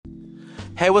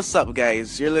Hey, what's up,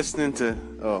 guys? You're listening to.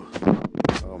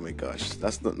 Oh my gosh.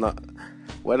 That's not.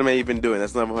 What am I even doing?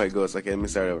 That's not how it goes. Okay, let me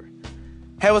start over.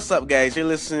 Hey, what's up, guys? You're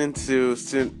listening to.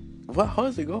 What? How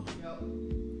does it go?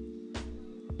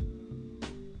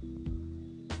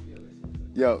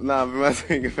 Yo, nah, I'm not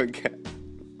saying forget.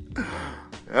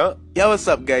 Yo, what's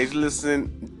up, guys? You're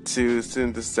listening to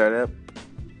Student to Startup.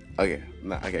 Okay,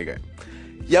 good.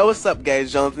 Yo, what's up,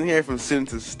 guys? Jonathan here from Student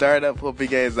to Startup. Hope you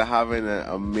guys are having an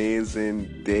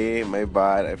amazing day. My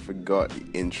bad, I forgot the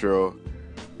intro.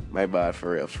 My bad,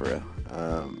 for real.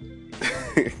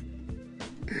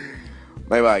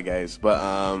 My bad, guys. But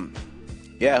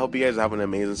yeah, I hope you guys are having an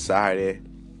amazing Saturday.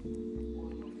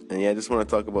 And yeah, I just want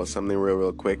to talk about something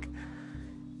real quick.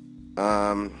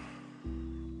 I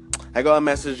got a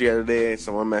message the other day.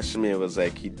 Someone messaged me. It was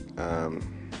like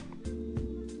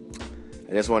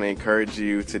I just want to encourage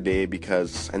you today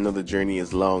because I know the journey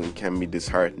is long and can be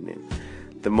disheartening.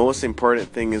 The most important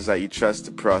thing is that you trust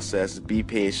the process, be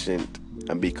patient,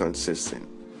 and be consistent.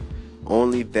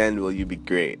 Only then will you be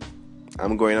great.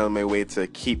 I'm going on my way to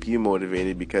keep you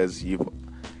motivated because you've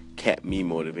kept me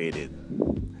motivated.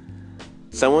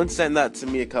 Someone sent that to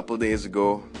me a couple days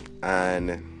ago,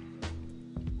 and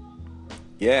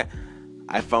yeah,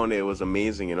 I found it was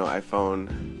amazing.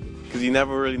 Because you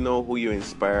never really know who you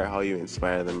inspire, how you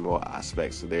inspire them, what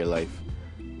aspects of their life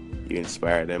you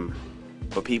inspire them.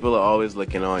 But people are always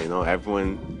looking on,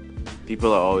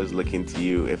 people are always looking to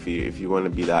you if you want to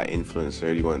be that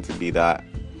influencer, you want to be that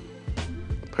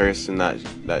person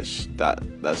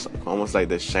that's almost like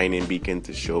the shining beacon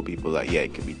to show people that, yeah,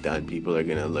 it can be done. People are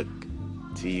going to look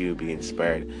to you, be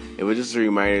inspired. It was just a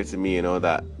reminder to me,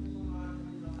 that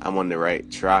I'm on the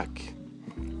right track,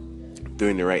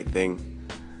 doing the right thing.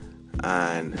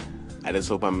 And I just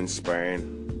hope I'm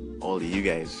inspiring all of you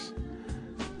guys.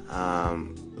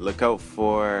 Look out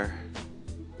for...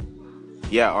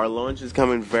 Yeah, our launch is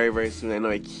coming very soon. I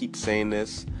know I keep saying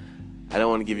this. I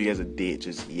don't want to give you guys a date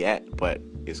just yet, but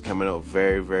it's coming out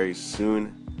very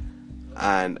soon.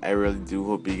 And I really do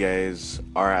hope you guys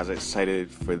are as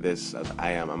excited for this as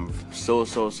I am. I'm so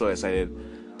excited.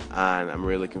 And I'm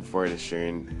really looking forward to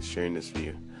sharing this with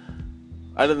you.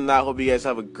 Other than that, I hope you guys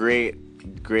have a great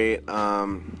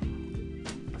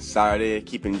Saturday.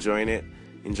 Keep enjoying it.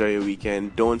 Enjoy your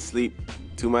weekend. Don't sleep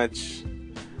too much,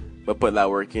 but put that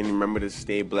work in. Remember to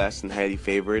stay blessed and highly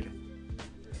favored.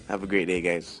 Have a great day,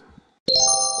 guys.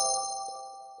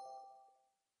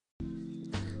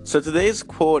 So today's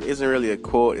quote isn't really a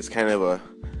quote. It's kind of a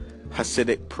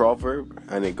Hasidic proverb,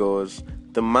 and it goes,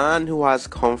 "The man who has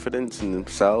confidence in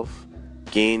himself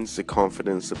gains the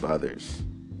confidence of others."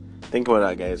 Think about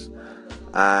that, guys.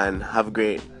 And have a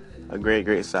great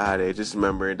Saturday. Just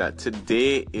remember that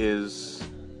this is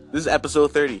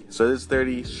episode 30. So this is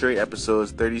 30 straight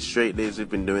episodes, 30 straight days we've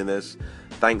been doing this.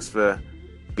 Thanks for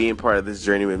being part of this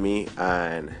journey with me.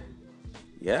 And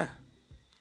yeah.